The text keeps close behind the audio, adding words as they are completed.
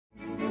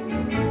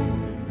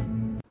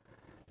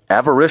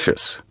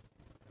Avaricious.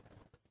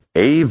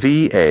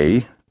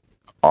 Avaricious.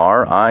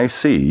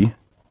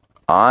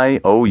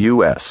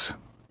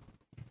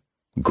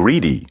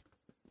 Greedy,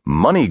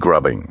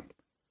 money-grubbing,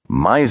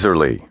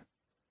 miserly,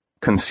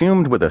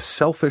 consumed with a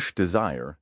selfish desire